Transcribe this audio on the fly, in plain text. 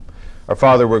Our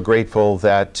Father, we're grateful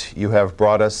that you have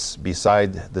brought us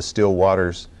beside the still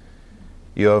waters.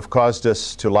 You have caused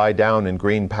us to lie down in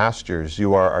green pastures.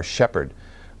 You are our shepherd,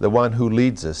 the one who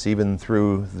leads us even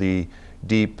through the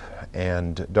deep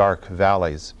and dark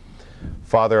valleys.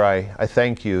 Father, I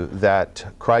thank you that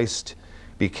Christ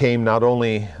became not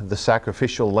only the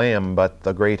sacrificial lamb, but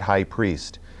the great high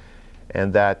priest,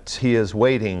 and that he is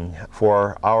waiting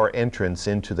for our entrance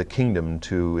into the kingdom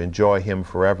to enjoy him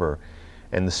forever.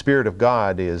 And the Spirit of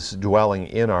God is dwelling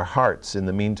in our hearts in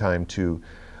the meantime to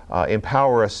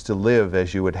empower us to live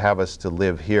as you would have us to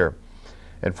live here.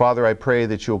 And Father, I pray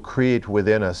that you'll create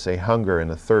within us a hunger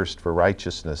and a thirst for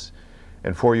righteousness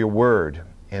and for your word,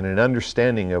 and an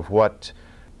understanding of what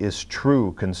is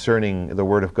true concerning the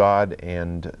Word of God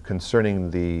and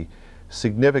concerning the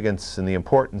significance and the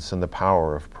importance and the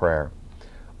power of prayer.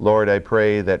 Lord, I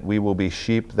pray that we will be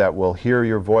sheep that will hear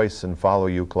your voice and follow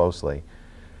you closely.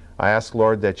 I ask,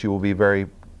 Lord, that you will be very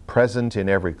present in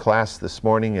every class this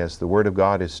morning as the Word of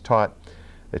God is taught,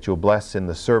 that you'll bless in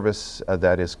the service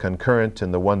that is concurrent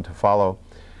and the one to follow,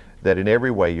 that in every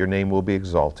way your name will be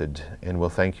exalted, and we'll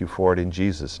thank you for it in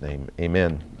Jesus' name.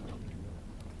 Amen.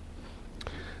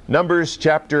 Numbers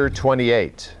chapter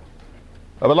 28.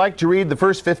 I would like to read the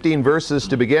first 15 verses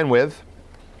to begin with.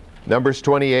 Numbers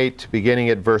 28, beginning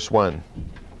at verse 1.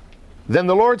 Then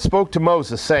the Lord spoke to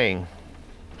Moses, saying,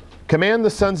 Command the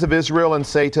sons of Israel and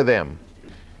say to them,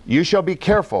 You shall be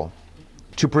careful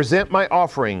to present my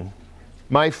offering,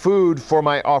 my food for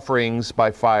my offerings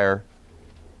by fire,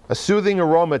 a soothing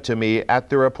aroma to me at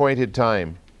their appointed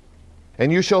time.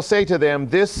 And you shall say to them,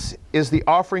 This is the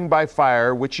offering by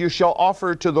fire which you shall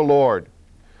offer to the Lord,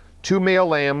 2 male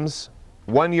lambs,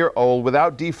 1 year old,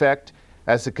 without defect,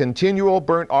 as a continual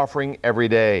burnt offering every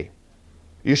day.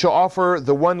 You shall offer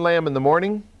the 1 lamb in the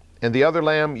morning, and the other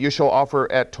lamb you shall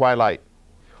offer at twilight.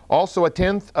 Also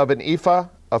 1/10 of an ephah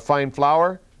of fine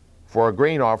flour for a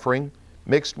grain offering,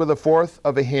 mixed with 1/4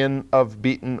 of a hin of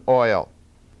beaten oil.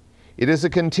 It is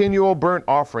a continual burnt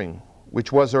offering,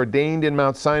 which was ordained in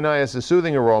Mount Sinai as a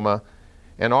soothing aroma,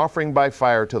 an offering by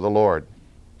fire to the Lord.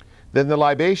 Then the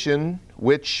libation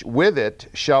which with it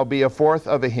shall be 1/4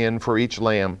 of a hin for each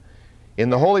lamb. In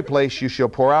the holy place you shall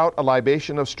pour out a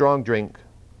libation of strong drink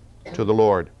to the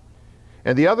Lord.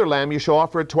 And the other lamb you shall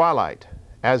offer at twilight,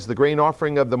 as the grain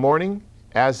offering of the morning,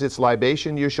 as its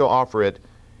libation you shall offer it,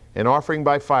 an offering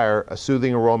by fire, a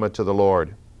soothing aroma to the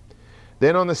Lord.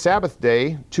 Then on the Sabbath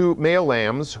day, 2 male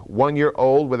lambs, 1 year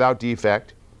old without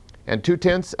defect, and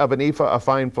 2/10 of an ephah of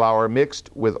fine flour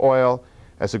mixed with oil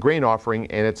as a grain offering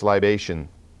and its libation.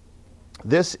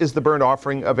 This is the burnt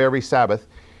offering of every Sabbath,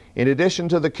 in addition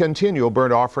to the continual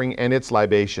burnt offering and its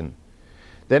libation.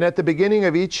 Then at the beginning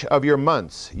of each of your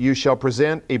months you shall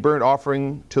present a burnt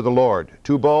offering to the Lord,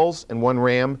 2 bulls and 1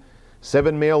 ram,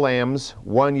 7 male lambs,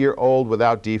 1 year old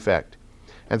without defect,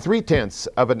 and 3/10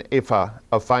 of an ephah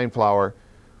of fine flour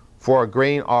for a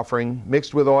grain offering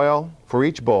mixed with oil for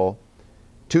each bull,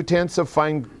 2/10 of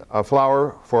fine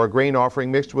flour for a grain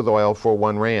offering mixed with oil for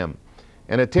 1 ram,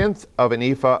 and 1/10 of an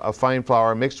ephah of fine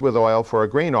flour mixed with oil for a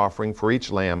grain offering for each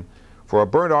lamb, for a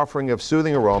burnt offering of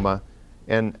soothing aroma,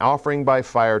 an offering by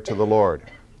fire to the Lord.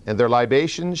 And their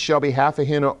libations shall be 1/2 a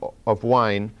hin of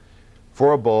wine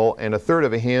for a bull, and 1/3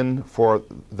 of a hin for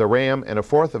the ram, and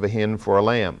 1/4 of a hin for a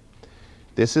lamb.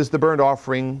 This is the burnt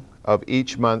offering of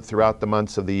each month throughout the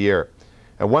months of the year.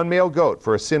 And 1 male goat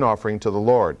for a sin offering to the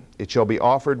Lord. It shall be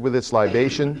offered with its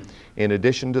libation in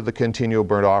addition to the continual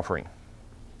burnt offering.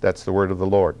 That's the word of the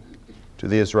Lord to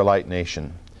the Israelite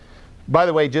nation. By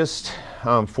the way, just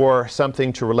for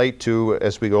something to relate to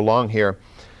as we go along here,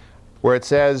 where it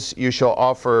says you shall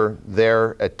offer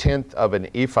there 1/10 of an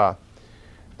ephah.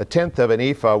 1/10 of an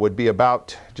ephah would be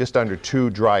about just under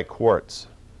 2 dry quarts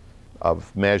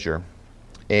of measure.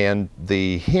 And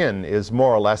the hin is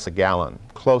more or less a gallon,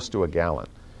 close to a gallon.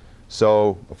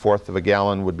 So 1/4 of a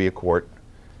gallon would be a quart.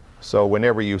 So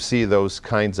whenever you see those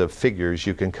kinds of figures,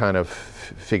 you can kind of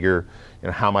figure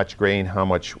how much grain, how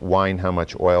much wine, how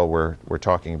much oil we're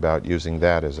talking about, using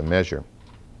that as a measure.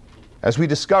 As we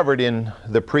discovered in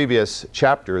the previous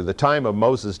chapter, the time of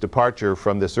Moses' departure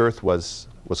from this earth was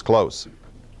close.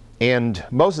 And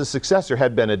Moses' successor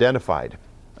had been identified,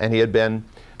 and he had been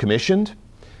commissioned,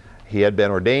 he had been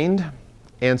ordained,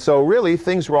 and so really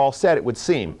things were all set, it would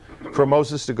seem, for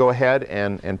Moses to go ahead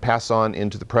and pass on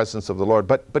into the presence of the Lord.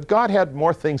 But God had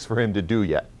more things for him to do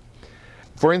yet.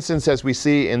 For instance, as we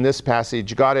see in this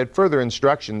passage, God had further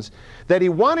instructions that he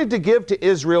wanted to give to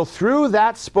Israel through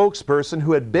that spokesperson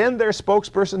who had been their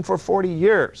spokesperson for 40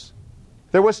 years.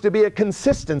 There was to be a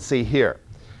consistency here.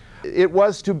 It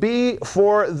was to be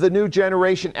for the new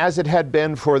generation as it had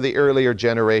been for the earlier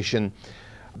generation,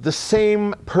 the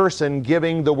same person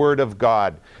giving the Word of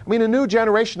God. I mean, a new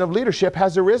generation of leadership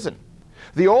has arisen.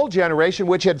 The old generation,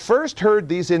 which had first heard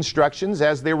these instructions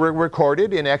as they were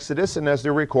recorded in Exodus and as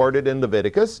they're recorded in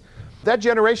Leviticus, that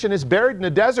generation is buried in the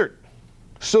desert.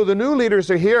 So the new leaders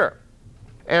are here.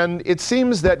 And it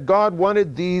seems that God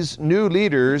wanted these new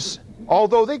leaders,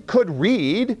 although they could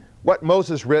read what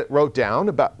Moses wrote down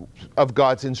of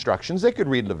God's instructions, they could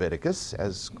read Leviticus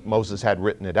as Moses had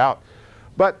written it out.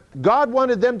 But God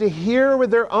wanted them to hear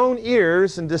with their own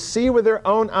ears and to see with their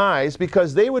own eyes,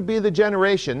 because they would be the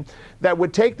generation that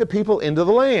would take the people into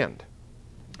the land.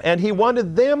 And He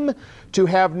wanted them to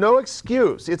have no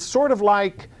excuse. It's sort of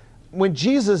like when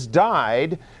Jesus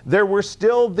died, there were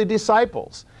still the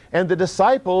disciples. And the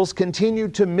disciples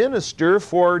continued to minister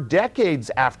for decades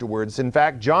afterwards. In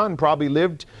fact, John probably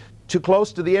lived too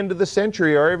close to the end of the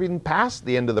century, or even past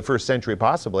the end of the first century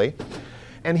possibly.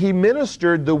 And he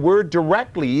ministered the Word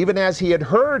directly, even as he had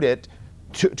heard it,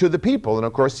 to the people. And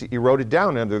of course, he wrote it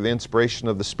down under the inspiration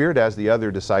of the Spirit, as the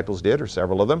other disciples did, or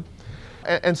several of them.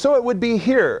 And so it would be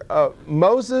here.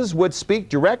 Moses would speak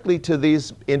directly to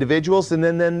these individuals, and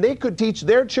then they could teach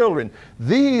their children.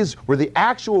 These were the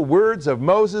actual words of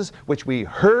Moses, which we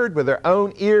heard with our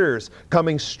own ears,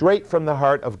 coming straight from the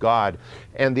heart of God.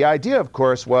 And the idea, of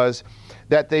course, was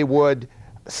that they would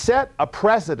set a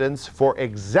precedence for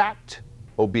exact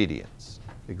obedience.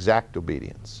 Exact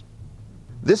obedience.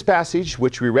 This passage,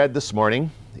 which we read this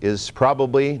morning, is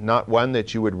probably not one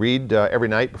that you would read every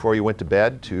night before you went to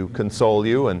bed to console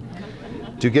you and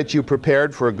to get you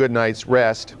prepared for a good night's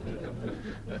rest.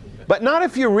 But not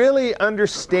if you really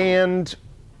understand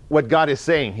what God is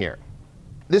saying here.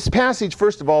 This passage,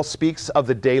 first of all, speaks of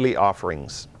the daily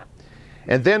offerings.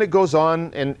 And then it goes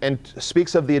on and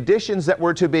speaks of the additions that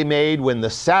were to be made when the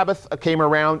Sabbath came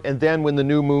around, and then when the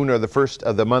new moon or the first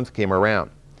of the month came around.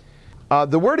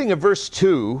 The wording of verse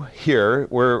 2 here,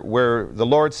 where the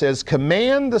Lord says,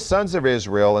 "Command the sons of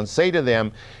Israel and say to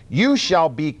them, you shall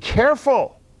be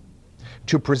careful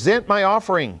to present my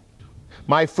offering,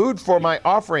 my food for my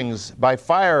offerings by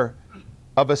fire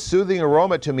of a soothing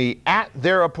aroma to me at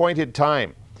their appointed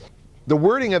time." The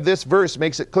wording of this verse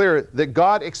makes it clear that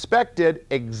God expected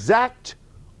exact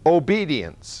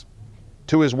obedience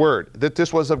to His Word, that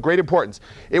this was of great importance.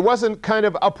 It wasn't kind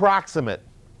of approximate.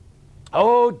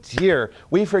 Oh dear,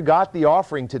 we forgot the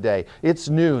offering today. It's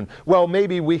noon. Well,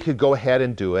 maybe we could go ahead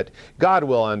and do it. God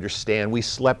will understand. We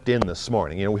slept in this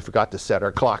morning. We forgot to set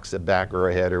our clocks back or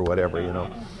ahead or whatever,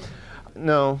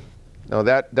 No,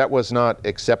 that was not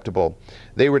acceptable.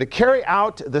 They were to carry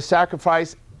out the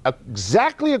sacrifice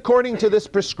exactly according to this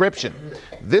prescription.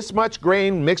 This much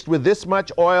grain mixed with this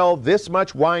much oil, this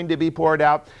much wine to be poured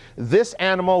out, this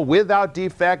animal without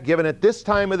defect given at this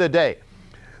time of the day.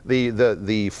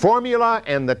 The formula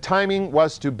and the timing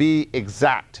was to be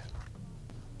exact.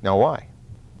 Now why?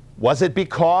 Was it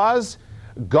because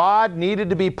God needed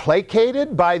to be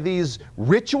placated by these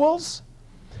rituals?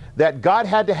 That God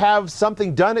had to have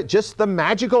something done at just the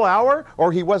magical hour,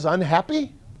 or He was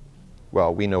unhappy?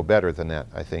 Well, we know better than that,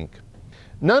 I think.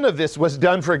 None of this was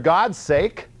done for God's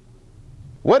sake.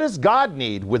 What does God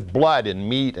need with blood and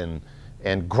meat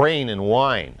and grain and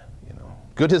wine?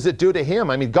 Good does it do to Him?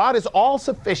 I mean, God is all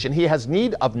sufficient. He has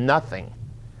need of nothing.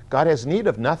 God has need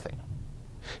of nothing.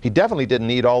 He definitely didn't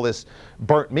need all this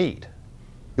burnt meat.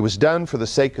 It was done for the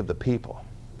sake of the people.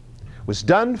 It was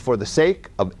done for the sake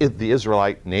of the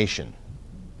Israelite nation.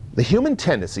 The human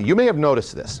tendency, you may have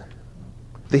noticed this,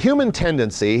 the human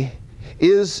tendency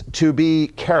is to be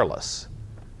careless,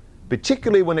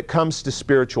 particularly when it comes to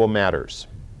spiritual matters.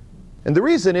 And the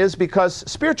reason is because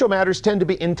spiritual matters tend to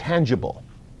be intangible.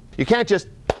 You can't just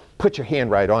put your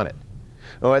hand right on it.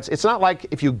 No, it's not like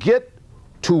if you get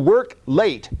to work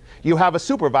late, you have a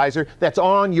supervisor that's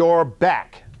on your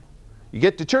back. You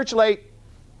get to church late,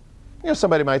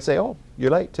 somebody might say, "Oh, you're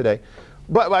late today."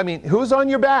 But I mean, who's on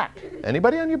your back?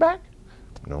 Anybody on your back?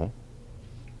 No.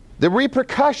 The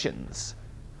repercussions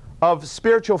of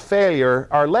spiritual failure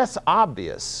are less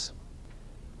obvious,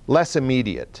 less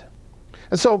immediate.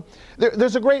 And so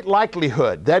there's a great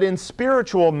likelihood that in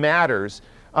spiritual matters,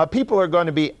 people are going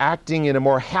to be acting in a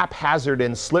more haphazard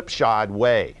and slipshod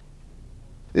way.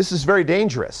 This is very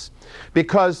dangerous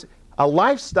because a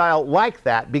lifestyle like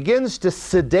that begins to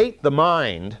sedate the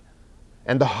mind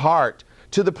and the heart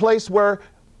to the place where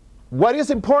what is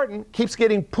important keeps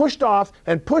getting pushed off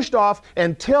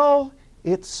until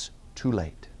it's too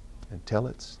late. Until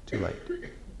it's too late.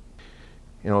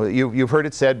 You've heard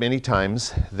it said many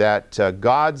times that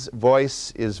God's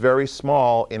voice is very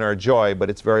small in our joy, but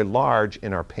it's very large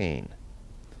in our pain.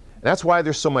 That's why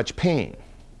there's so much pain,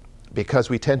 because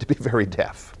we tend to be very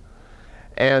deaf.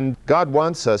 And God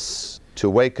wants us to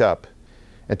wake up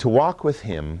and to walk with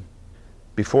Him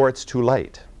before it's too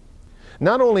late.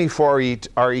 Not only for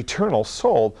our eternal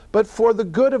soul, but for the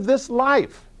good of this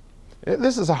life.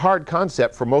 This is a hard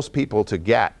concept for most people to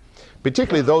get,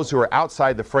 particularly those who are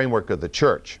outside the framework of the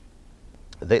church.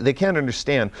 They can't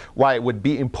understand why it would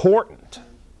be important.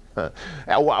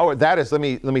 That is, let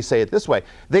me say it this way.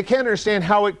 They can't understand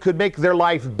how it could make their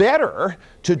life better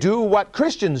to do what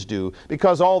Christians do,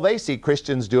 because all they see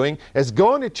Christians doing is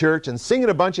going to church and singing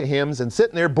a bunch of hymns and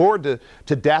sitting there bored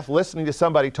to death listening to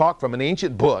somebody talk from an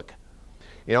ancient book,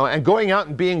 and going out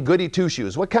and being goody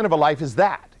two-shoes. What kind of a life is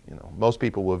that? Most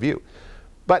people will view.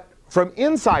 But from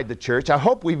inside the church, I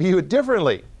hope we view it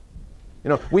differently.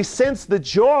 We sense the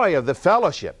joy of the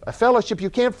fellowship, a fellowship you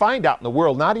can't find out in the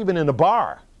world, not even in a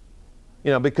bar.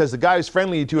 Because the guy who's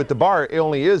friendly to you at the bar, it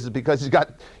only is because he's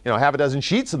got, half a dozen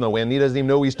sheets in the wind. He doesn't even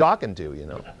know who he's talking to,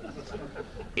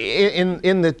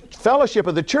 In the fellowship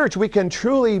of the church, we can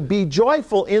truly be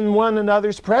joyful in one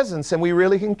another's presence, and we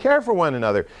really can care for one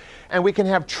another. And we can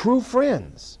have true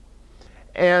friends.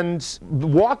 And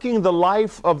walking the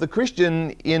life of the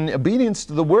Christian in obedience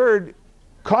to the Word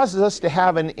causes us to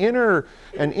have an inner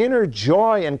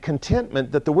joy and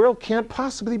contentment that the world can't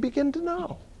possibly begin to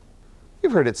know.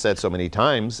 You've heard it said so many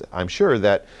times, I'm sure,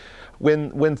 that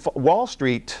when Wall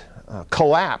Street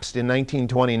collapsed in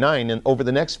 1929, and over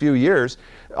the next few years,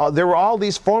 there were all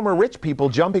these former rich people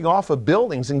jumping off of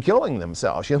buildings and killing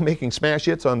themselves, making smash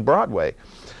hits on Broadway,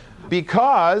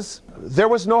 because there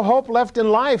was no hope left in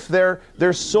life.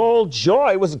 Their sole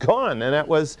joy was gone, and that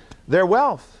was their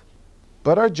wealth.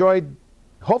 But our joy,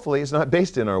 hopefully, is not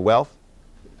based in our wealth,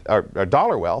 our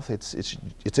dollar wealth. It's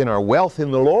in our wealth in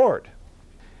the Lord.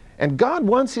 And God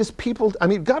wants people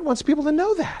to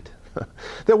know that.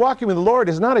 That walking with the Lord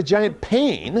is not a giant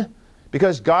pain,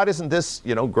 because God isn't this,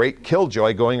 great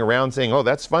killjoy going around saying, oh,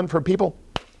 that's fun for people,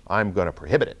 I'm going to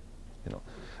prohibit it.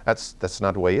 That's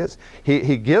not the way He is.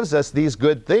 He gives us these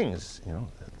good things.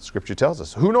 Scripture tells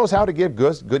us. Who knows how to give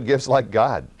good gifts like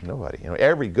God? Nobody.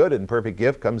 Every good and perfect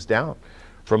gift comes down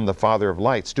from the Father of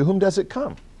lights. To whom does it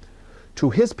come?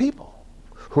 To His people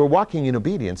who are walking in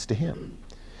obedience to Him.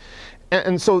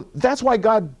 And so that's why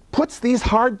God puts these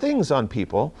hard things on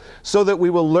people, so that we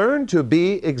will learn to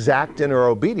be exact in our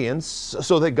obedience,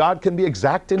 so that God can be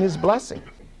exact in His blessing.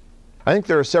 I think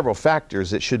there are several factors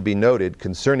that should be noted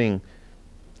concerning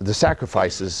the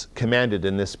sacrifices commanded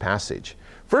in this passage.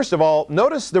 First of all,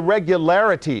 notice the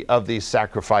regularity of these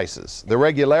sacrifices, the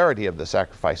regularity of the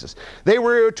sacrifices. They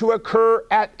were to occur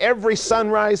at every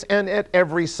sunrise and at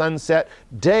every sunset,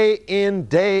 day in,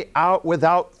 day out,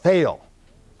 without fail.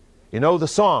 You know the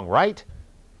song, right?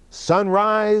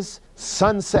 Sunrise,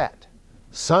 sunset.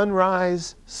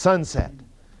 Sunrise, sunset.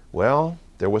 Well,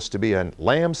 there was to be a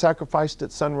lamb sacrificed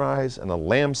at sunrise and a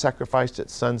lamb sacrificed at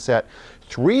sunset,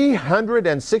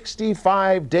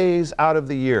 365 days out of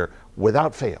the year,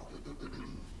 without fail.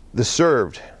 This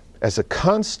served as a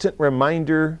constant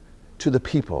reminder to the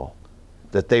people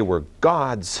that they were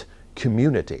God's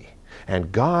community,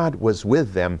 and God was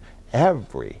with them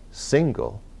every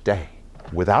single day,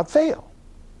 without fail.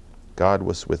 God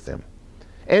was with them.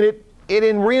 And it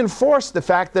reinforced the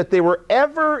fact that they were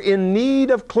ever in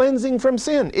need of cleansing from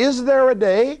sin. Is there a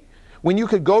day when you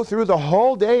could go through the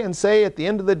whole day and say at the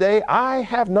end of the day, I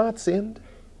have not sinned?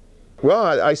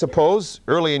 Well, I suppose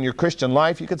early in your Christian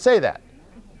life you could say that,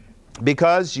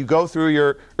 because you go through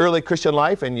your early Christian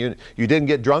life and you didn't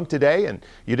get drunk today and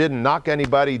you didn't knock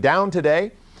anybody down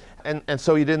today, and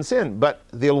so you didn't sin. But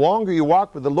the longer you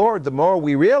walk with the Lord, the more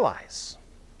we realize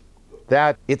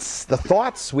that it's the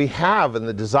thoughts we have and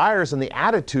the desires and the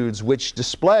attitudes which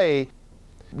display,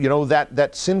 that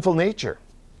sinful nature.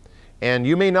 And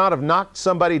you may not have knocked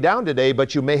somebody down today,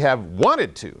 but you may have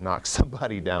wanted to knock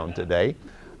somebody down today,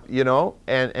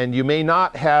 and you may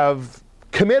not have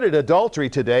committed adultery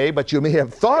today, but you may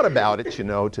have thought about it,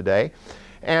 today.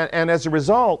 And as a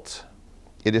result,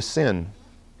 it is sin,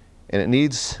 and it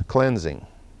needs cleansing.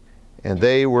 And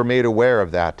they were made aware of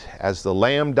that as the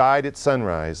lamb died at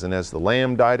sunrise, and as the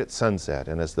lamb died at sunset,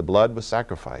 and as the blood was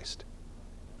sacrificed.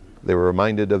 They were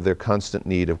reminded of their constant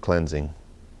need of cleansing.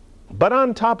 But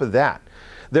on top of that,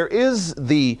 there is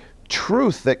the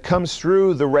truth that comes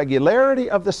through the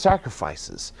regularity of the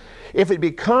sacrifices. If it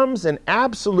becomes an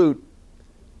absolute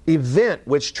event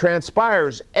which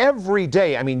transpires every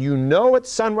day, at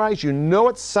sunrise,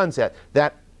 at sunset,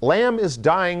 that lamb is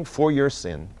dying for your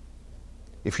sin.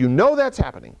 If you know that's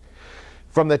happening,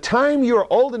 from the time you're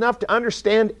old enough to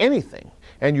understand anything,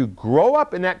 and you grow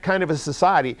up in that kind of a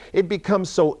society, it becomes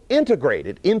so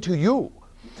integrated into you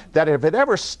that if it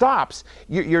ever stops,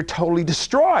 you're totally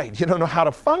destroyed. You don't know how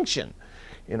to function.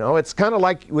 You know, it's kind of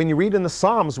like when you read in the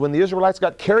Psalms when the Israelites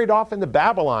got carried off into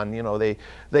Babylon. You know,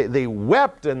 they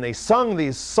wept and they sung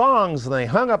these songs and they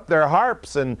hung up their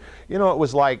harps, and you know, it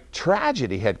was like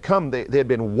tragedy had come. They had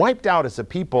been wiped out as a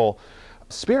people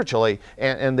spiritually,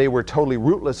 and they were totally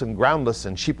rootless and groundless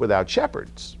and sheep without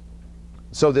shepherds.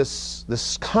 So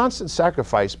this constant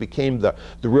sacrifice became the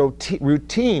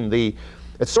routine.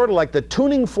 It's sort of like the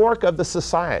tuning fork of the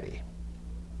society.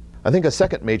 I think a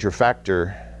second major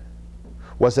factor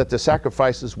was that the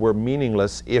sacrifices were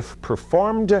meaningless if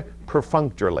performed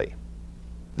perfunctorily.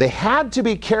 They had to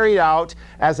be carried out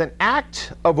as an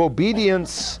act of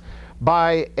obedience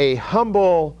by a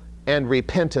humble and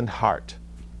repentant heart.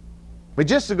 But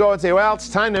just to go and say, well, it's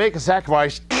time to make a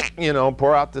sacrifice, you know,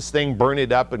 pour out this thing, burn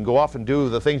it up, and go off and do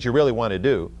the things you really want to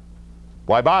do,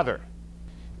 why bother?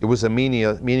 It was a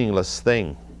meaningless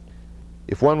thing.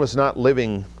 If one was not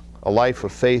living a life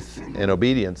of faith and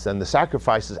obedience, then the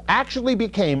sacrifices actually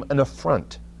became an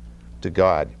affront to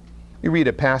God. You read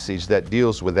a passage that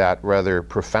deals with that rather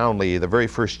profoundly, the very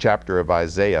first chapter of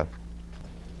Isaiah.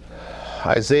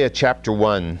 Isaiah chapter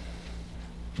 1,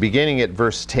 beginning at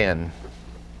verse 10.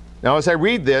 Now as I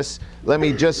read this, let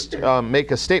me just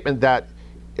make a statement that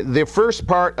the first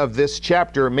part of this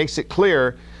chapter makes it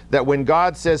clear that when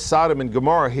God says Sodom and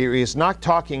Gomorrah here, he is not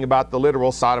talking about the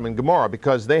literal Sodom and Gomorrah,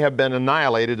 because they have been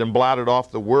annihilated and blotted off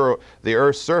the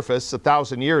earth's surface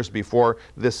 1,000 years before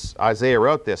this Isaiah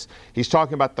wrote this. He's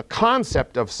talking about the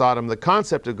concept of Sodom, the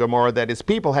concept of Gomorrah, that his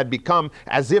people had become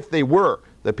as if they were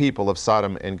the people of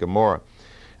Sodom and Gomorrah.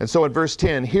 And so in verse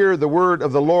 10, hear the word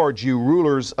of the Lord, you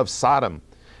rulers of Sodom.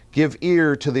 Give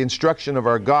ear to the instruction of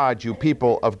our God, you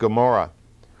people of Gomorrah.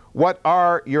 What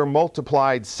are your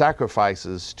multiplied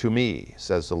sacrifices to me,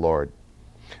 says the Lord?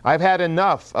 I've had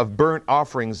enough of burnt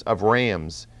offerings of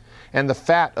rams and the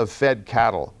fat of fed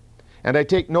cattle, and I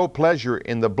take no pleasure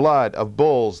in the blood of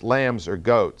bulls, lambs, or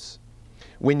goats.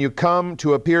 When you come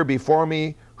to appear before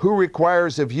me, who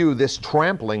requires of you this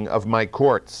trampling of my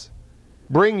courts?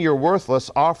 Bring your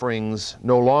worthless offerings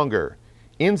no longer.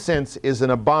 Incense is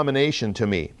an abomination to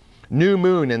me. New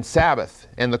moon and Sabbath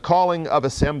and the calling of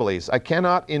assemblies. I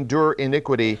cannot endure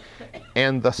iniquity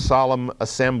and the solemn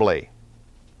assembly.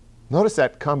 Notice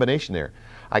that combination there.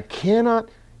 I cannot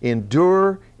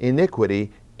endure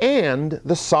iniquity and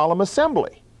the solemn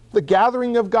assembly. The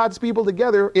gathering of God's people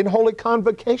together in holy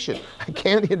convocation. I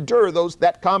can't endure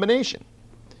that combination.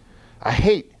 I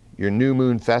hate your new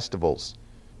moon festivals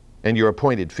and your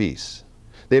appointed feasts.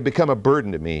 They have become a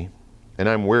burden to me, and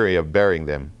I'm weary of bearing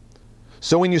them.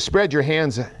 So when you spread your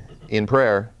hands in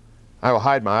prayer, I will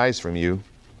hide my eyes from you.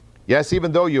 Yes,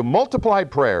 even though you multiply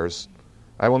prayers,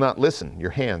 I will not listen. Your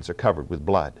hands are covered with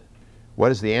blood.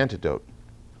 What is the antidote?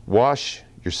 Wash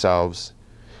yourselves,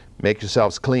 make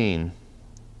yourselves clean.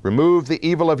 Remove the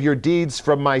evil of your deeds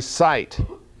from my sight.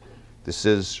 This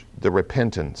is the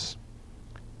repentance.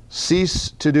 Cease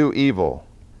to do evil.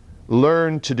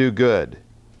 Learn to do good.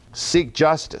 Seek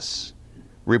justice.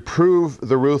 Reprove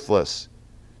the ruthless.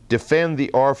 Defend the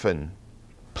orphan,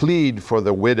 plead for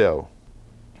the widow.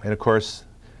 And of course,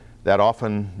 that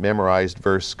often memorized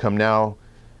verse, come now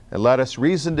and let us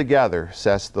reason together,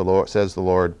 says the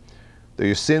Lord. Though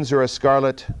your sins are as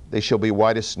scarlet, they shall be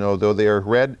white as snow. Though they are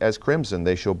red as crimson,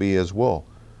 they shall be as wool.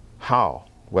 How?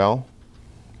 Well,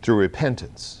 through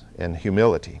repentance and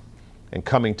humility and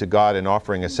coming to God and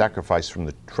offering a sacrifice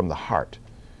from the heart,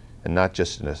 and not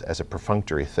just as a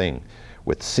perfunctory thing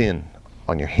with sin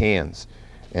on your hands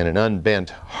and an unbent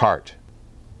heart.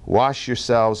 Wash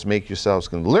yourselves, make yourselves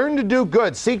clean. Learn to do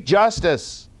good, seek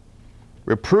justice.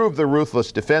 Reprove the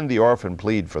ruthless, defend the orphan,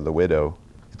 plead for the widow.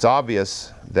 It's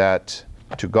obvious that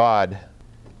to God,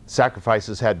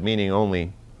 sacrifices had meaning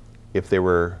only if they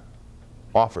were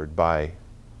offered by a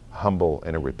humble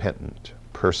and a repentant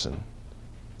person.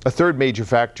 A third major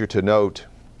factor to note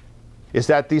is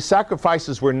that these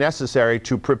sacrifices were necessary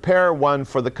to prepare one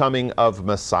for the coming of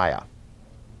Messiah.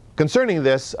 Concerning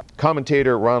this,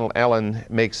 commentator Ronald Allen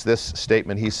makes this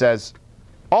statement. He says,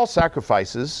 all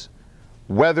sacrifices,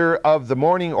 whether of the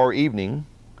morning or evening,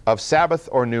 of Sabbath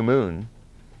or new moon,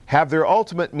 have their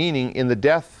ultimate meaning in the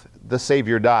death the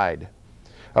Savior died.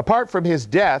 Apart from his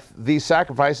death, these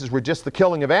sacrifices were just the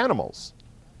killing of animals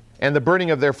and the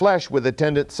burning of their flesh with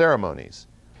attendant ceremonies.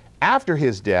 After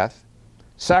his death,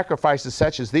 sacrifices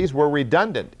such as these were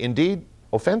redundant, indeed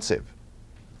offensive,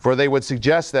 for they would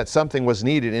suggest that something was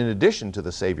needed in addition to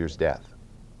the Savior's death.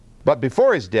 But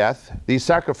before his death, these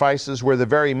sacrifices were the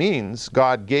very means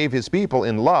God gave his people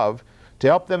in love to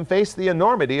help them face the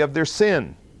enormity of their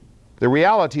sin, the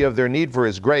reality of their need for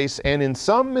his grace, and in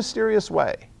some mysterious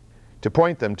way, to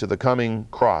point them to the coming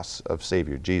cross of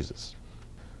Savior Jesus.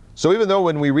 So even though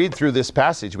when we read through this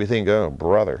passage we think, oh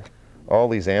brother, all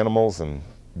these animals and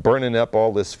burning up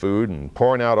all this food and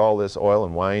pouring out all this oil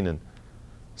and wine, and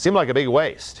seemed like a big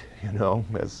waste,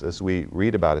 as we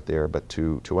read about it there, but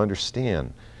to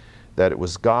understand that it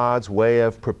was God's way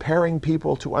of preparing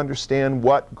people to understand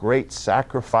what great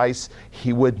sacrifice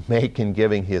He would make in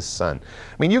giving His Son.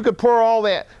 I mean, you could pour all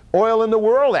that oil in the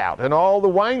world out and all the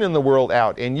wine in the world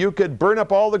out, and you could burn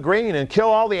up all the grain and kill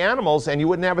all the animals, and you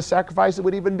wouldn't have a sacrifice that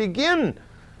would even begin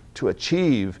to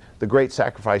achieve the great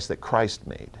sacrifice that Christ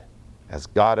made as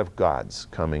God of gods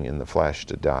coming in the flesh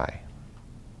to die.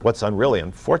 What's really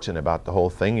unfortunate about the whole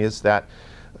thing is that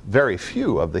very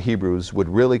few of the Hebrews would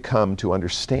really come to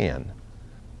understand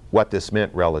what this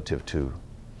meant relative to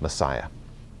Messiah.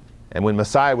 And when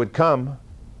Messiah would come,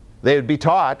 they would be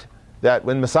taught that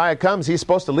when Messiah comes, He's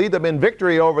supposed to lead them in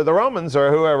victory over the Romans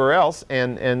or whoever else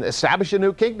and establish a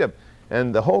new kingdom.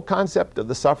 And the whole concept of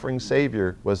the suffering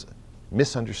Savior was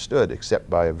misunderstood except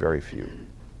by a very few.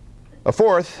 A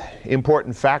fourth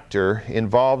important factor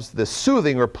involves the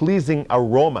soothing or pleasing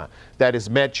aroma that is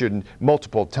mentioned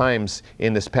multiple times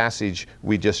in this passage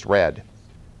we just read.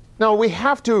 Now, we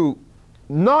have to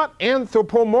not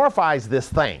anthropomorphize this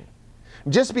thing.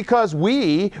 Just because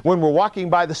we, when we're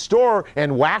walking by the store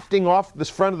and wafting off the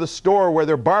front of the store where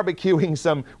they're barbecuing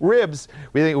some ribs,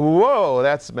 we think, whoa,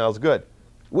 that smells good.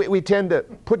 We tend to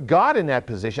put God in that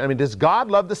position. I mean, does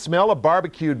God love the smell of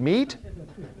barbecued meat?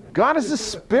 God is a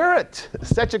spirit.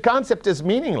 Such a concept is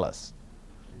meaningless.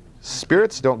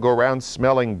 Spirits don't go around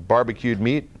smelling barbecued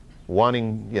meat,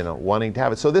 wanting to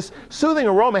have it. So this soothing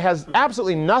aroma has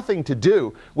absolutely nothing to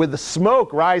do with the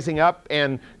smoke rising up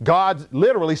and God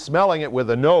literally smelling it with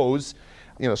a nose.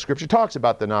 Scripture talks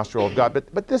about the nostril of God,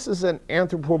 but this is an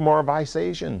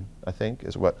anthropomorphization, I think,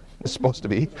 is what it's supposed to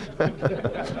be.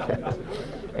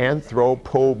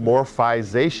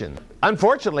 Anthropomorphization.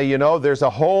 Unfortunately, there's a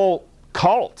whole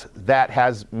cult that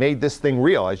has made this thing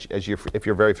real. If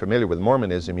you're very familiar with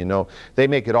Mormonism, they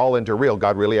make it all into real.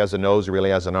 God really has a nose, really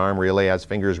has an arm, really has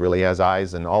fingers, really has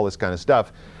eyes, and all this kind of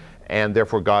stuff. And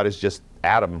therefore God is just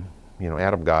Adam,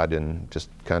 Adam God, and just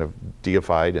kind of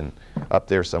deified and up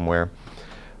there somewhere.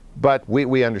 But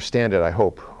we understand it, I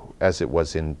hope, as it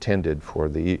was intended for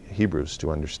the Hebrews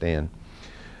to understand.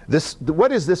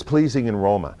 What is this pleasing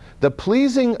aroma? The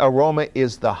pleasing aroma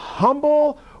is the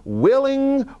humble,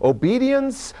 willing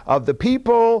obedience of the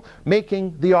people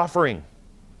making the offering.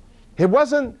 It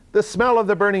wasn't the smell of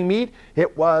the burning meat,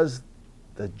 it was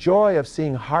the joy of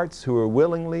seeing hearts who are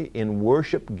willingly in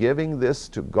worship giving this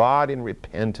to God in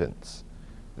repentance.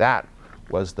 That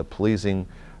was the pleasing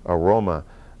aroma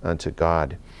unto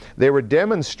God. They were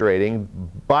demonstrating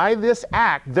by this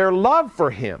act their love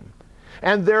for Him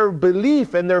and their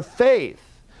belief and their faith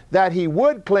that He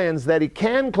would cleanse, that He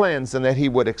can cleanse, and that He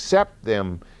would accept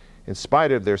them in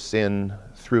spite of their sin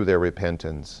through their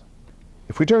repentance.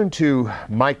 If we turn to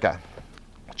Micah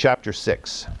chapter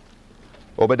 6,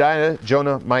 Obadiah,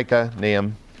 Jonah, Micah,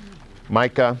 Nahum.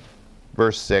 Micah,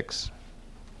 verse 6.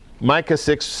 Micah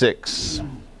 6:6.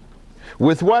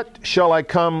 With what shall I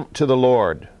come to the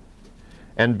Lord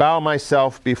and bow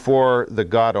myself before the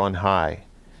God on high?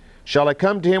 Shall I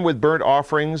come to Him with burnt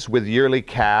offerings, with yearly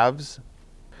calves?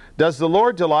 Does the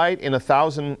Lord delight in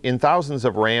thousands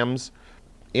of rams,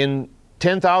 in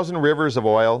 10,000 rivers of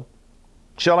oil?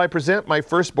 Shall I present my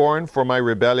firstborn for my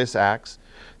rebellious acts,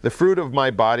 the fruit of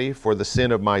my body for the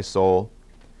sin of my soul?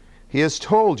 He has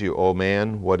told you, O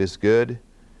man, what is good.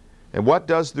 And what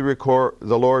does the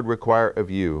Lord require of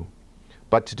you,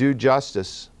 but to do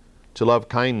justice, to love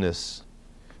kindness,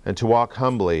 and to walk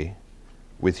humbly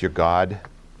with your God?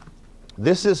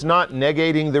 This is not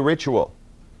negating the ritual.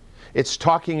 It's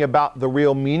talking about the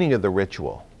real meaning of the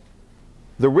ritual.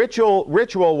 The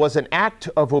ritual was an act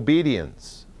of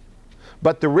obedience,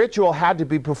 but the ritual had to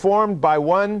be performed by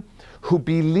one who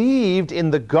believed in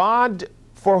the God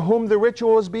for whom the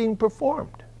ritual was being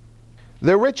performed.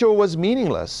 The ritual was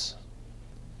meaningless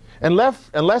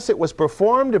unless it was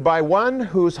performed by one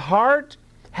whose heart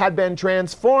had been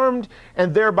transformed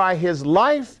and thereby his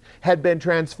life had been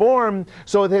transformed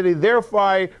so that he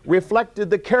thereby reflected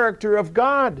the character of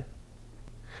God.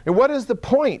 And what is the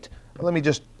point? Let me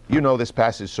just, this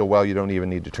passage so well you don't even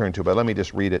need to turn to it, but let me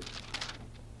just read it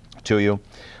to you.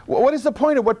 What is the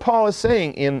point of what Paul is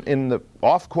saying in the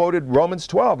oft-quoted Romans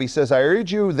 12? He says, I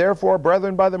urge you, therefore,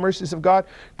 brethren, by the mercies of God,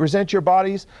 present your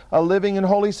bodies a living and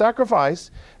holy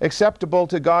sacrifice, acceptable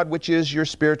to God, which is your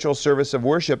spiritual service of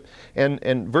worship.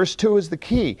 And verse 2 is the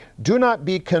key. Do not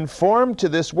be conformed to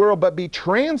this world, but be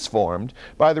transformed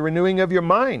by the renewing of your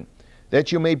mind,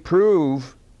 that you may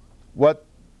prove what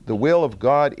the will of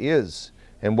God is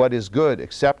and what is good,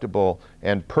 acceptable,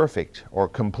 and perfect, or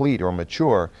complete, or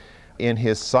mature in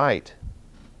His sight.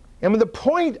 And the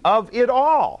point of it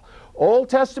all, Old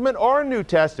Testament or New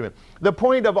Testament, the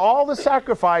point of all the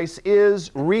sacrifice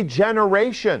is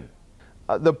regeneration.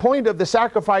 The point of the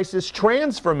sacrifice is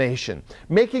transformation,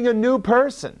 making a new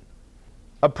person,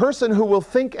 a person who will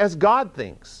think as God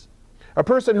thinks, a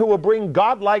person who will bring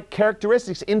God-like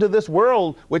characteristics into this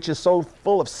world which is so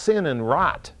full of sin and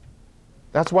rot.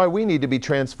 That's why we need to be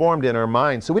transformed in our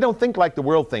minds, so we don't think like the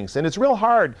world thinks. And it's real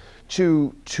hard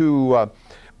to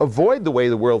avoid the way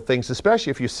the world thinks,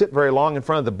 especially if you sit very long in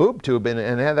front of the boob tube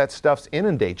and have that stuff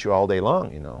inundate you all day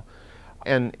long, you know.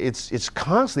 And it's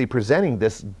constantly presenting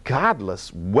this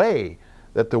godless way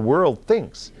that the world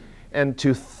thinks. And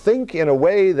to think in a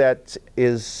way that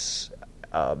is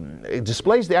it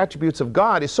displays the attributes of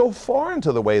God is so foreign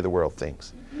to the way the world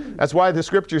thinks. That's why the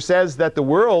Scripture says that the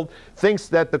world thinks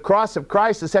that the cross of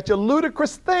Christ is such a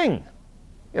ludicrous thing.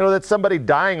 You know, that somebody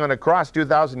dying on a cross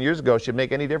 2,000 years ago should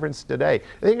make any difference today.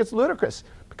 They think it's ludicrous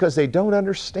because they don't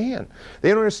understand. They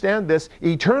don't understand this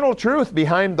eternal truth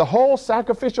behind the whole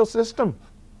sacrificial system.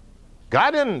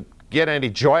 God didn't get any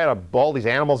joy out of all these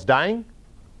animals dying,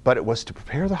 but it was to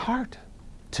prepare the heart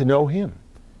to know Him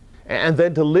and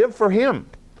then to live for Him.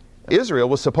 Israel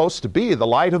was supposed to be the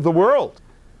light of the world.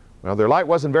 Well, their light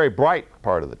wasn't very bright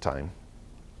part of the time.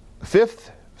 The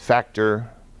fifth factor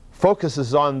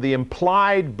focuses on the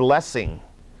implied blessing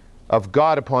of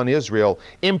God upon Israel,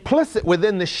 implicit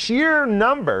within the sheer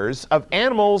numbers of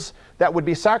animals that would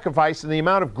be sacrificed, and the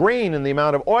amount of grain and the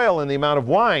amount of oil and the amount of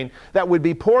wine that would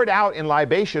be poured out in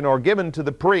libation or given to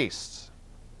the priests.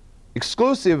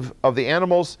 Exclusive of the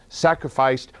animals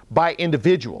sacrificed by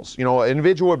individuals. You know, an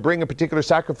individual would bring a particular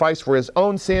sacrifice for his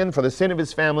own sin, for the sin of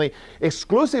his family.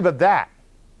 Exclusive of that,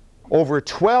 over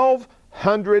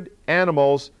 1,200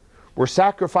 animals were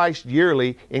sacrificed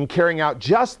yearly in carrying out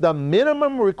just the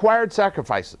minimum required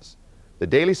sacrifices. The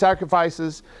daily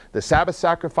sacrifices, the Sabbath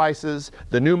sacrifices,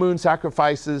 the new moon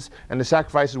sacrifices, and the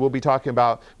sacrifices we'll be talking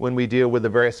about when we deal with the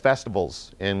various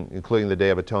festivals, including the Day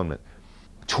of Atonement.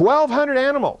 1,200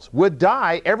 animals would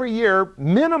die every year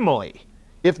minimally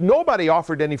if nobody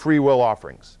offered any free will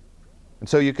offerings. And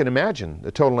so you can imagine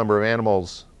the total number of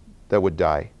animals that would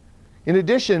die. In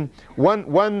addition,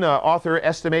 one author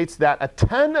estimates that a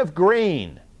ton of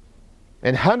grain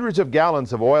and hundreds of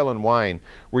gallons of oil and wine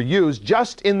were used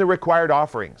just in the required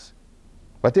offerings.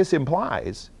 What this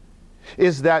implies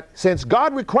is that since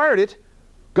God required it,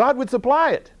 God would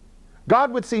supply it.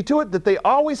 God would see to it that they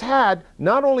always had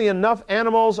not only enough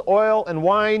animals, oil, and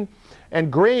wine,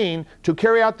 and grain to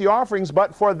carry out the offerings,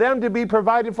 but for them to be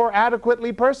provided for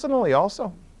adequately personally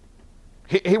also.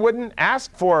 He wouldn't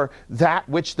ask for that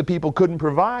which the people couldn't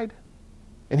provide,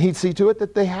 and He'd see to it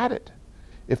that they had it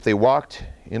if they walked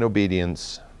in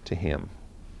obedience to Him.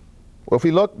 Well, if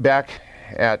we look back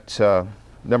at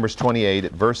Numbers 28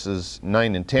 at verses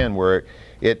 9 and 10, where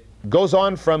it goes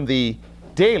on from the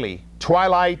daily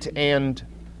twilight and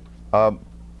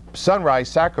sunrise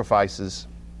sacrifices,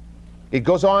 it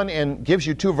goes on and gives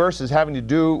you two verses having to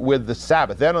do with the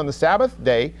Sabbath. Then on the Sabbath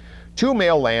day, 2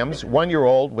 male lambs, 1 year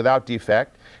old without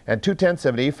defect, and 2/10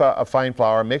 of an ephah of fine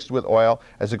flour mixed with oil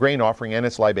as a grain offering and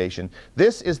its libation.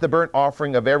 This is the burnt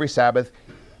offering of every Sabbath,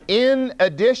 in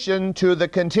addition to the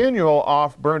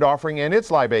continual burnt offering and its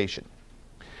libation.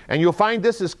 And you'll find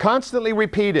this is constantly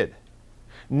repeated.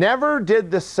 Never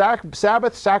did the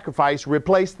Sabbath sacrifice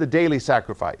replace the daily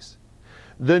sacrifice.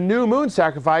 The new moon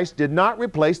sacrifice did not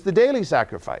replace the daily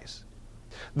sacrifice.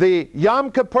 The Yom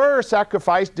Kippur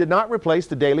sacrifice did not replace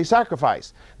the daily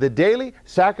sacrifice. The daily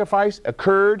sacrifice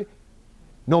occurred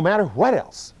no matter what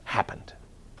else happened.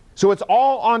 So it's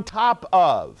all on top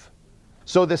of.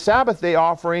 So the Sabbath day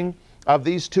offering of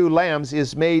these 2 lambs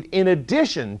is made in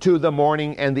addition to the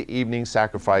morning and the evening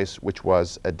sacrifice, which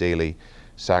was a daily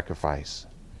sacrifice.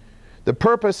 The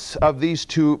purpose of these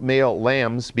 2 male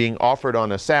lambs being offered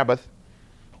on a Sabbath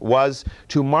was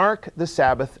to mark the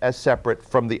Sabbath as separate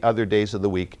from the other days of the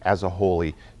week as a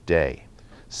holy day.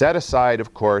 Set aside,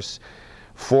 of course,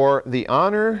 for the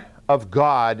honor of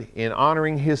God in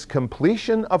honoring His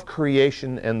completion of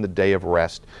creation and the day of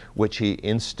rest, which He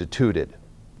instituted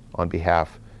on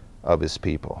behalf of His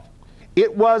people.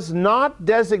 It was not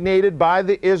designated by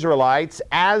the Israelites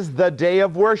as the day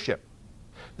of worship.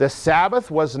 The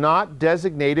Sabbath was not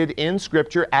designated in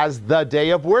Scripture as the day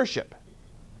of worship,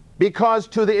 because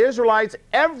to the Israelites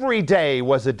every day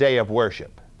was a day of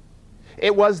worship.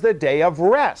 It was the day of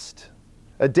rest,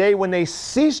 a day when they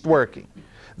ceased working.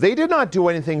 They did not do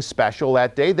anything special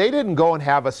that day. They didn't go and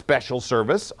have a special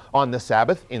service on the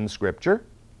Sabbath in Scripture.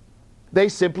 They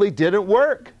simply didn't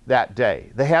work that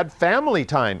day. They had family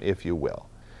time, if you will.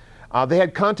 They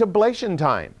had contemplation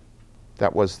time.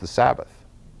 That was the Sabbath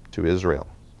to Israel.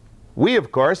 We,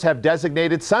 of course, have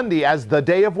designated Sunday as the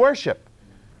day of worship.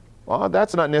 Well,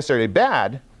 that's not necessarily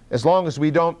bad, as long as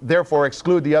we don't therefore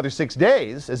exclude the other 6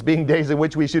 days as being days in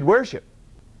which we should worship.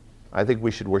 I think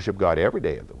we should worship God every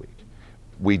day of the week.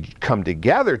 We come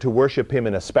together to worship Him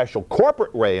in a special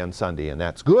corporate way on Sunday, and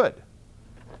that's good.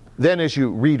 Then as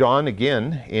you read on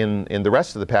again in the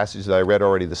rest of the passage that I read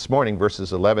already this morning,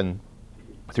 verses 11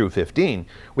 through 15,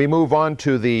 we move on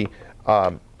to the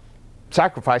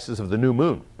sacrifices of the new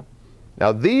moon.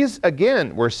 Now these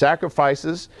again were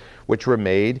sacrifices which were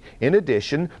made in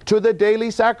addition to the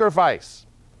daily sacrifice.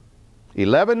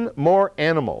 11 more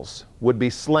animals would be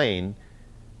slain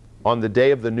on the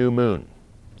day of the new moon.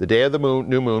 The day of the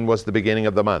new moon was the beginning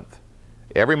of the month.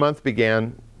 Every month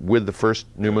began with the first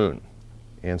new moon.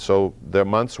 And so the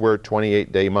months were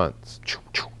 28-day months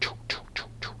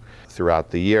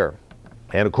throughout the year.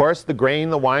 And of course the grain,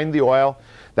 the wine, the oil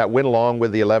that went along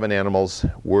with the 11 animals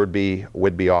would be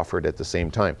offered at the same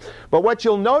time. But what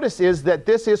you'll notice is that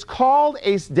this is called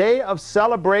a day of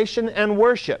celebration and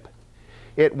worship.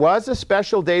 It was a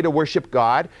special day to worship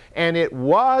God, and it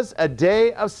was a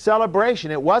day of celebration.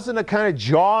 It wasn't a kind of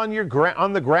jaw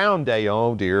on the ground day.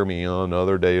 Oh dear me,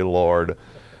 another day, Lord.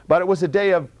 But it was a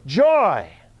day of joy,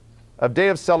 a day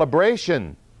of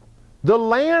celebration. The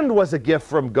land was a gift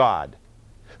from God.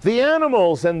 The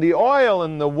animals and the oil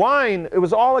and the wine, it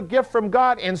was all a gift from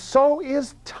God, and so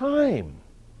is time.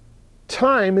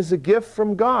 Time is a gift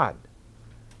from God.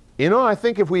 You know, I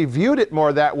think if we viewed it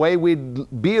more that way,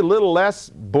 we'd be a little less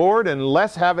bored and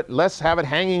less have it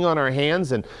hanging on our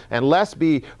hands and less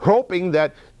be hoping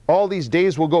that all these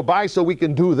days will go by so we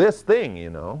can do this thing,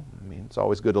 you know. I mean, it's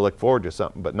always good to look forward to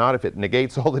something, but not if it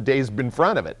negates all the days in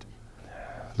front of it.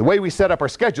 The way we set up our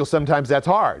schedule, sometimes that's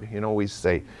hard. You know, we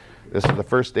say, this is the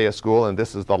first day of school and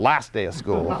this is the last day of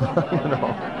school. You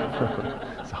know?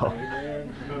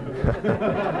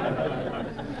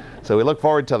 So we look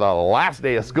forward to the last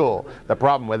day of school. The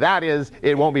problem with that is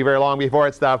it won't be very long before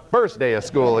it's the first day of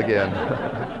school again.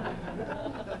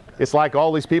 It's like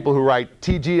all these people who write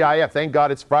TGIF, thank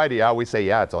God it's Friday. I always say,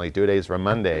 yeah, it's only 2 days from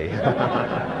Monday.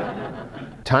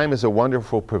 Time is a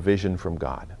wonderful provision from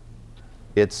God.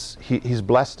 He's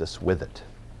blessed us with it.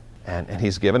 And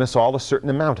He's given us all a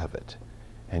certain amount of it.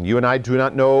 And you and I do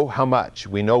not know how much.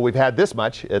 We know we've had this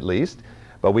much at least,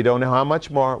 but we don't know how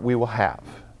much more we will have.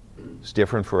 It's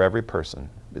different for every person.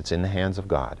 It's in the hands of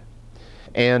God.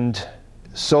 And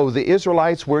so the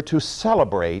Israelites were to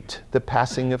celebrate the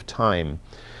passing of time.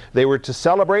 They were to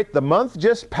celebrate the month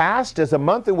just passed as a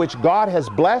month in which God has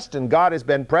blessed and God has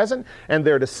been present, and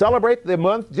they're to celebrate the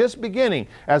month just beginning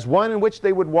as one in which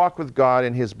they would walk with God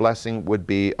and His blessing would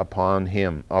be upon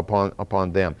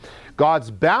them.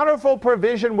 God's bountiful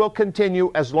provision will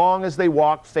continue as long as they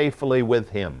walk faithfully with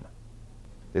Him.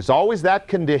 There's always that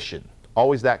condition.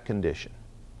 Always that condition.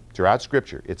 Throughout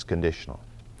Scripture, it's conditional.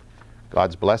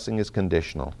 God's blessing is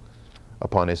conditional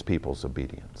upon His people's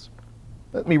obedience.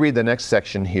 Let me read the next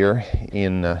section here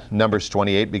in Numbers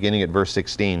 28, beginning at verse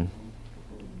 16.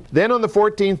 Then on the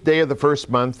 14th day of the first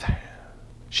month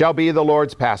shall be the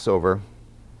Lord's Passover.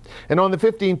 And on the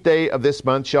 15th day of this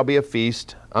month shall be a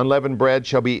feast. Unleavened bread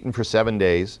shall be eaten for 7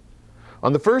 days.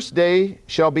 On the first day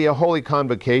shall be a holy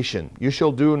convocation. You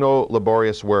shall do no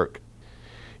laborious work.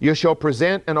 You shall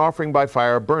present an offering by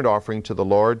fire, a burnt offering to the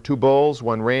Lord, 2 bulls,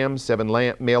 1 ram,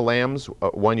 7 male lambs,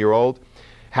 1 year old,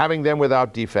 having them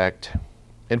without defect.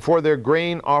 And for their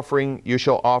grain offering you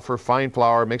shall offer fine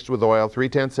flour mixed with oil,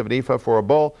 3/10 of an ephah for a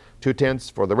bull, 2/10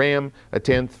 for the ram,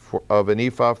 1/10 of an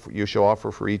ephah you shall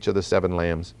offer for each of the 7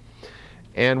 lambs.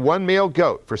 And 1 male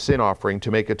goat for sin offering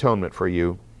to make atonement for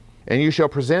you. And you shall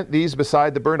present these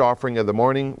beside the burnt offering of the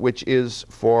morning, which is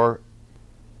for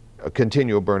a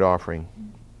continual burnt offering.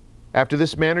 After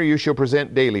this manner you shall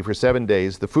present daily for 7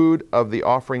 days the food of the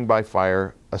offering by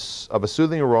fire, of a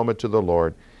soothing aroma to the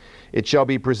Lord. It shall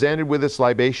be presented with its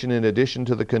libation in addition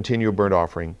to the continual burnt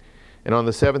offering. And on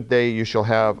the 7th day you shall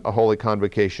have a holy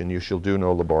convocation. You shall do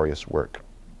no laborious work.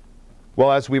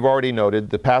 Well, as we've already noted,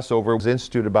 the Passover was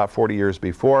instituted about 40 years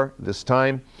before this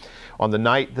time, on the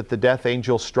night that the death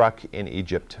angel struck in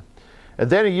Egypt. And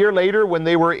then a year later, when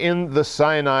they were in the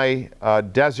Sinai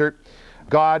desert,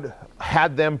 God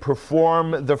had them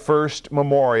perform the first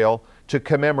memorial to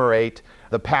commemorate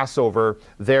the Passover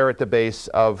there at the base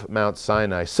of Mount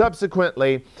Sinai.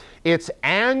 Subsequently, its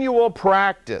annual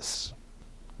practice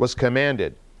was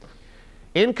commanded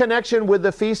in connection with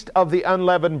the Feast of the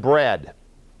Unleavened Bread.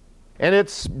 And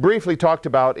it's briefly talked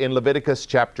about in Leviticus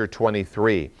chapter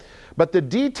 23. But the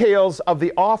details of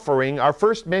the offering are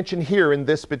first mentioned here in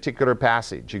this particular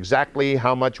passage. Exactly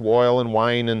how much oil and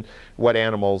wine and what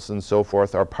animals and so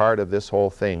forth are part of this whole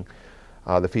thing,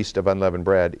 the Feast of Unleavened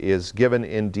Bread, is given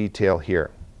in detail here.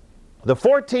 The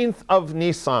 14th of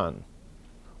Nisan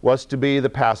was to be the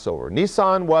Passover.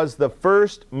 Nisan was the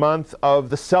first month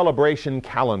of the celebration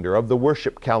calendar, of the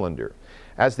worship calendar.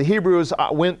 As the Hebrews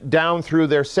went down through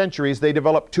their centuries, they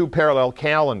developed two parallel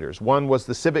calendars. One was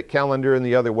the civic calendar and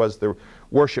the other was the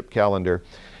worship calendar.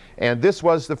 And this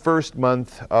was the first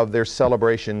month of their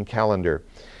celebration calendar.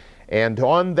 And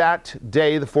on that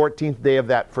day, the 14th day of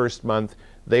that first month,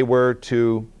 they were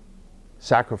to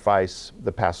sacrifice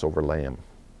the Passover lamb.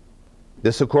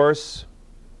 This, of course,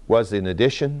 was in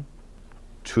addition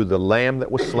to the lamb that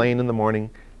was slain in the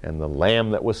morning and the lamb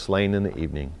that was slain in the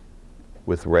evening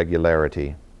with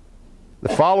regularity. The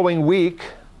following week,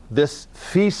 this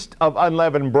Feast of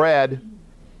Unleavened Bread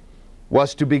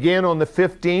was to begin on the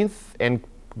 15th and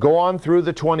go on through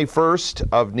the 21st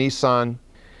of Nisan.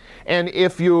 And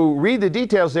if you read the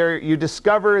details there, you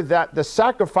discover that the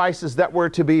sacrifices that were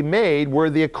to be made were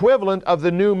the equivalent of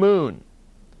the new moon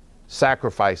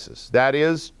sacrifices. That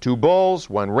is, 2 bulls,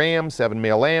 1 ram, 7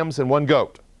 male lambs, and 1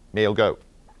 goat, male goat.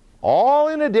 All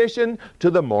in addition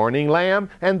to the morning lamb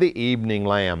and the evening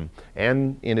lamb.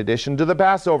 And in addition to the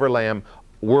Passover lamb,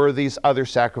 were these other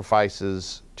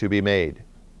sacrifices to be made.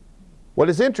 What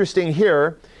is interesting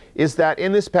here is that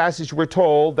in this passage we're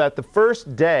told that the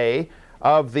first day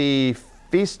of the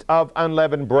Feast of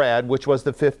Unleavened Bread, which was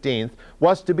the 15th,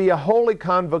 was to be a holy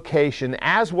convocation,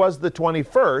 as was the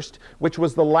 21st, which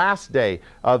was the last day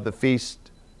of the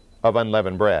Feast of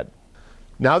Unleavened Bread.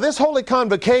 Now, this holy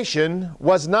convocation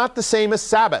was not the same as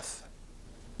Sabbath.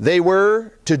 They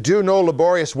were to do no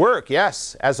laborious work,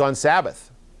 yes, as on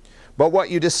Sabbath. But what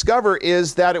you discover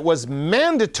is that it was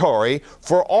mandatory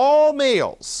for all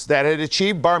males that had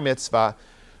achieved bar mitzvah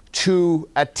to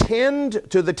attend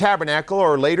to the tabernacle,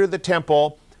 or later the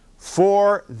temple,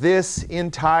 for this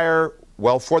entire,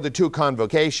 for the 2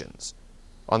 convocations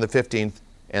on the 15th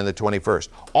and the 21st.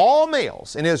 All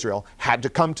males in Israel had to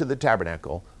come to the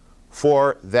tabernacle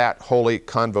for that holy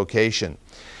convocation.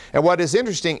 And what is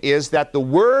interesting is that the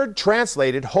word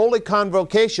translated holy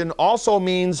convocation also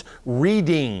means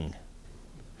reading.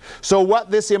 So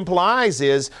what this implies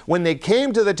is when they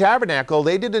came to the tabernacle,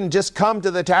 they didn't just come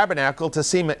to the tabernacle to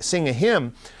sing a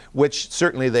hymn, which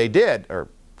certainly they did, or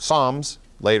psalms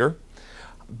later,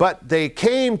 but they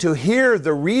came to hear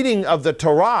the reading of the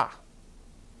Torah,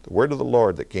 the word of the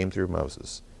Lord that came through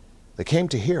Moses. They came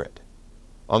to hear it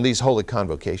on these holy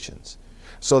convocations.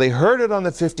 So they heard it on the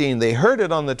 15th, they heard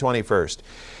it on the 21st,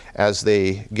 as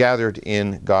they gathered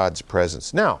in God's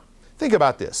presence. Now, think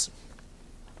about this.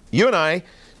 You and I,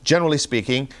 generally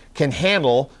speaking, can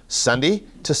handle Sunday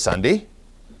to Sunday.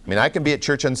 I mean, I can be at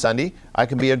church on Sunday. I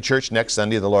can be in church next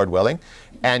Sunday, the Lord willing.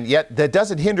 And yet, that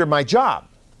doesn't hinder my job,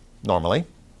 normally.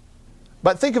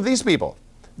 But think of these people.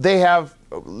 They have,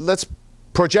 let's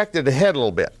project it ahead a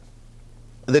little bit.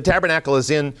 The tabernacle is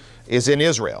in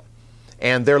Israel.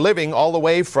 And they're living all the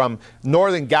way from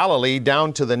northern Galilee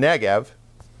down to the Negev.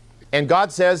 And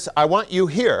God says, I want you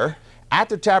here at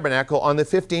the tabernacle on the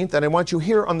 15th, and I want you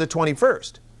here on the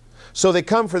 21st. So they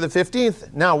come for the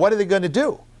 15th. Now, what are they going to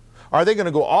do? Are they going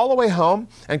to go all the way home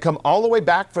and come all the way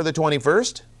back for the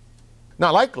 21st?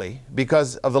 Not likely,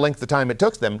 because of the length of time it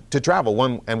took them to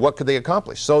travel. And what could they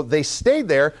accomplish? So they stayed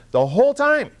there the whole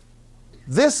time.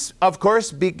 This, of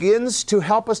course, begins to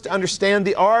help us to understand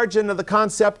the origin of the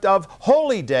concept of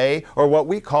holy day, or what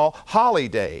we call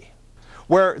holiday,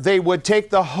 where they would take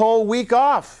the whole week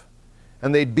off.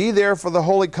 And they'd be there for the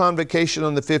Holy Convocation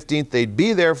on the 15th. They'd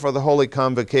be there for the Holy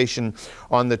Convocation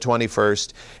on the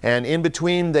 21st. And in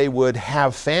between, they would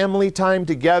have family time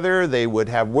together. They would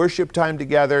have worship time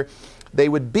together. They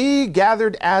would be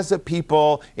gathered as a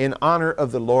people in honor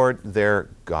of the Lord their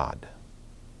God.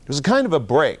 It was a kind of a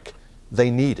break they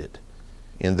needed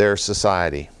in their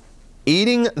society.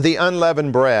 Eating the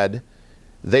unleavened bread,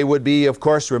 they would be, of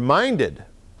course, reminded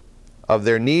of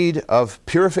their need of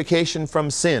purification from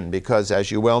sin, because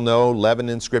as you well know, leaven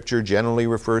in Scripture generally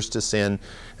refers to sin,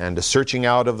 and the searching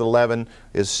out of the leaven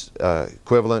is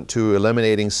equivalent to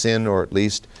eliminating sin, or at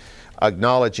least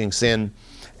acknowledging sin,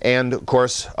 and of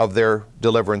course of their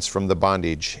deliverance from the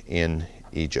bondage in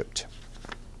Egypt.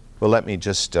 Well, let me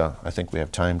just, I think we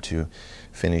have time to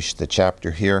finish the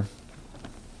chapter here.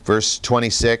 Verse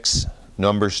 26,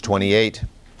 Numbers 28.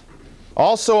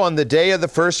 Also on the day of the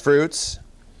first fruits,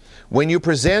 when you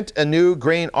present a new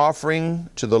grain offering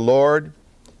to the Lord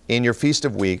in your Feast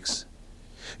of Weeks,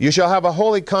 you shall have a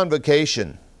holy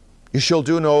convocation You shall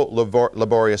do no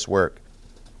laborious work.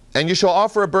 And you shall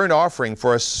offer a burnt offering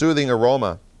for a soothing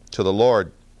aroma to the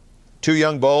Lord. 2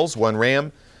 young bulls, 1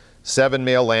 ram, 7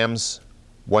 male lambs,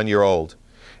 1 year old.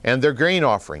 And their grain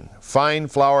offering, fine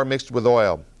flour mixed with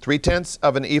oil, 3/10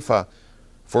 of an ephah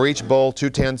for each bull,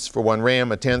 2/10 for 1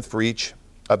 ram, 1/10 for each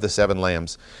of the 7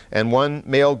 lambs, and 1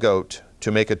 male goat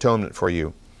to make atonement for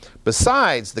you.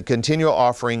 Besides the continual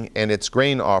offering and its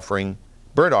grain offering,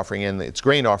 burnt offering and its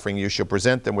grain offering, you shall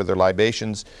present them with their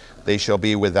libations. They shall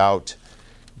be without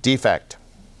defect.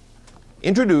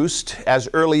 Introduced as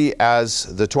early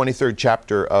as the 23rd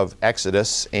chapter of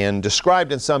Exodus and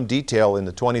described in some detail in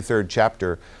the 23rd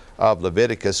chapter of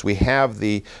Leviticus, we have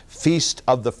the Feast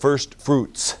of the First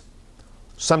Fruits,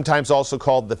 sometimes also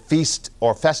called the Feast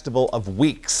or Festival of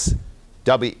Weeks,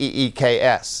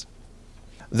 W-E-E-K-S.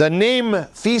 The name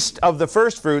Feast of the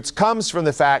First Fruits comes from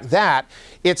the fact that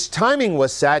its timing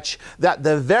was such that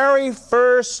the very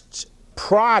first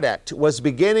product was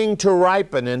beginning to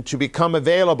ripen and to become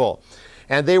available.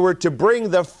 And they were to bring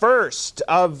the first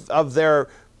of their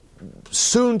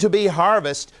soon-to-be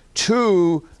harvest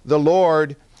to the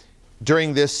Lord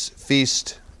during this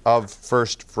Feast of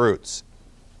First Fruits.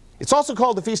 It's also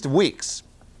called the Feast of Weeks.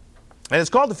 And it's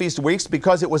called the Feast of Weeks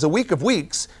because it was a week of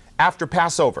weeks after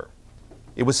Passover.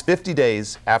 It was 50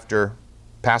 days after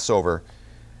Passover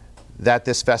that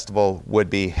this festival would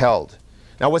be held.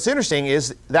 Now what's interesting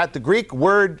is that the Greek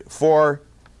word for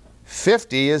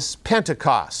 50 is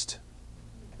Pentecost.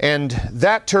 And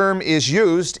that term is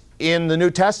used in the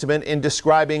New Testament in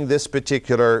describing this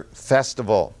particular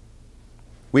festival.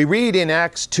 We read in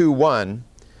Acts 2:1,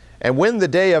 and when the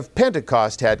day of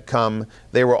Pentecost had come,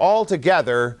 they were all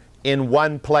together in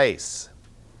one place.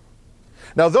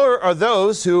 Now there are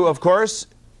those who, of course,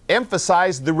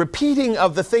 emphasize the repeating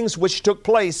of the things which took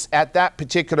place at that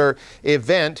particular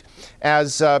event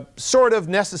as sort of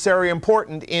necessary,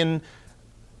 important in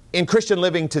Christian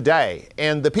living today.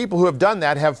 And the people who have done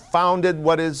that have founded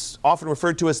what is often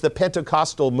referred to as the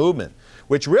Pentecostal movement,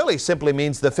 which really simply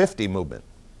means the 50 movement.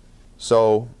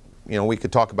 So, we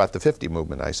could talk about the 50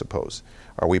 movement, I suppose.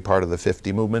 Are we part of the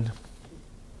 50 movement?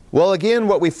 Well, again,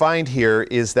 what we find here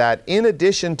is that in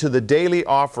addition to the daily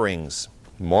offerings,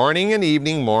 morning and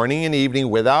evening,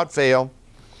 without fail,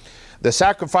 the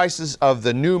sacrifices of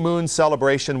the new moon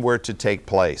celebration were to take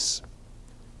place.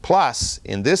 Plus,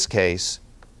 in this case,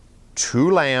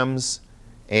 2 lambs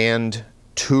and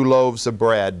 2 loaves of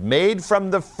bread made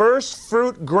from the first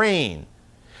fruit grain,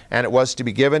 and it was to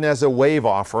be given as a wave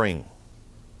offering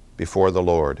before the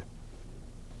Lord.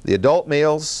 The adult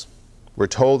males, we're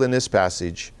told in this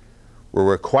passage, were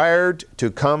required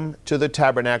to come to the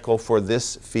tabernacle for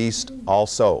this feast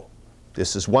also.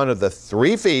 This is one of the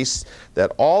 3 feasts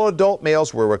that all adult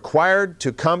males were required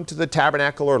to come to the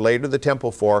tabernacle or later the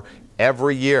temple for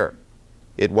every year.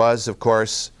 It was, of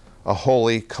course, a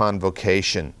holy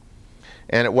convocation.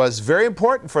 And it was very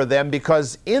important for them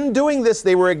because in doing this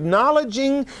they were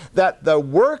acknowledging that the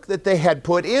work that they had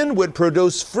put in would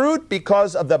produce fruit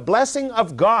because of the blessing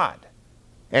of God.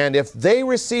 And if they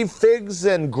received figs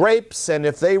and grapes, and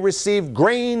if they received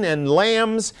grain and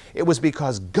lambs, it was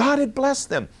because God had blessed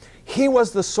them. He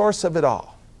was the source of it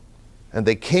all. And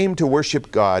they came to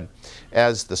worship God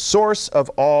as the source of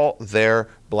all their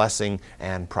blessing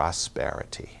and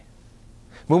prosperity.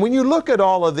 When you look at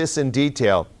all of this in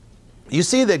detail, you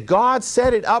see that God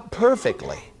set it up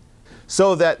perfectly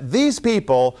so that these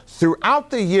people throughout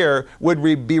the year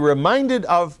would be reminded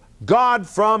of God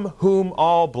from whom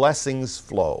all blessings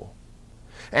flow,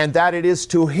 and that it is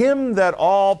to Him that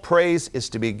all praise is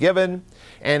to be given,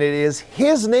 and it is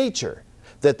His nature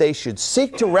that they should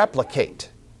seek to replicate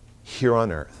here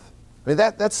on earth. I mean,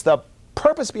 that's the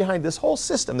purpose behind this whole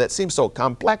system that seems so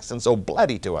complex and so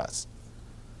bloody to us.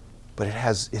 But it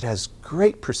has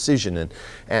great precision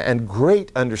and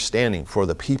great understanding for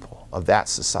the people of that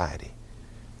society.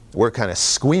 We're kind of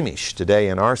squeamish today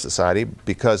in our society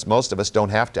because most of us don't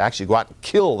have to actually go out and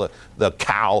kill the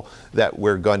cow that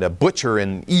we're going to butcher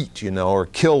and eat, or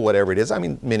kill whatever it is. I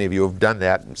mean, many of you have done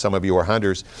that, and some of you are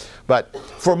hunters. But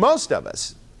for most of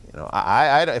us,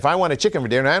 if I want a chicken for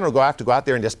dinner, I don't have to go out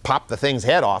there and just pop the thing's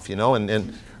head off,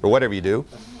 or whatever you do.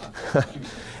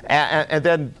 and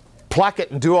then pluck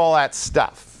it and do all that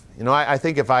stuff. I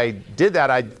think if I did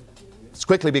that, I'd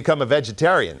quickly become a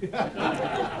vegetarian.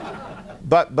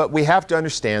 But we have to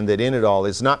understand that in it all,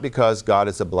 it's not because God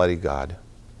is a bloody God.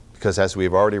 Because as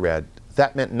we've already read,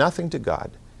 that meant nothing to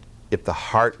God if the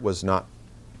heart was not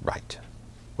right.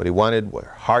 What He wanted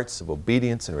were hearts of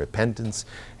obedience and repentance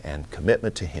and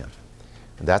commitment to Him.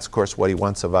 And that's, of course, what He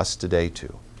wants of us today,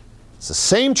 too. It's the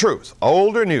same truth,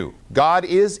 old or new. God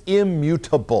is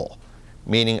immutable.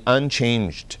 meaning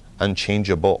unchanged,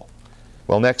 unchangeable.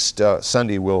 Well, next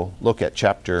Sunday we'll look at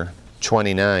chapter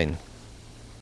 29.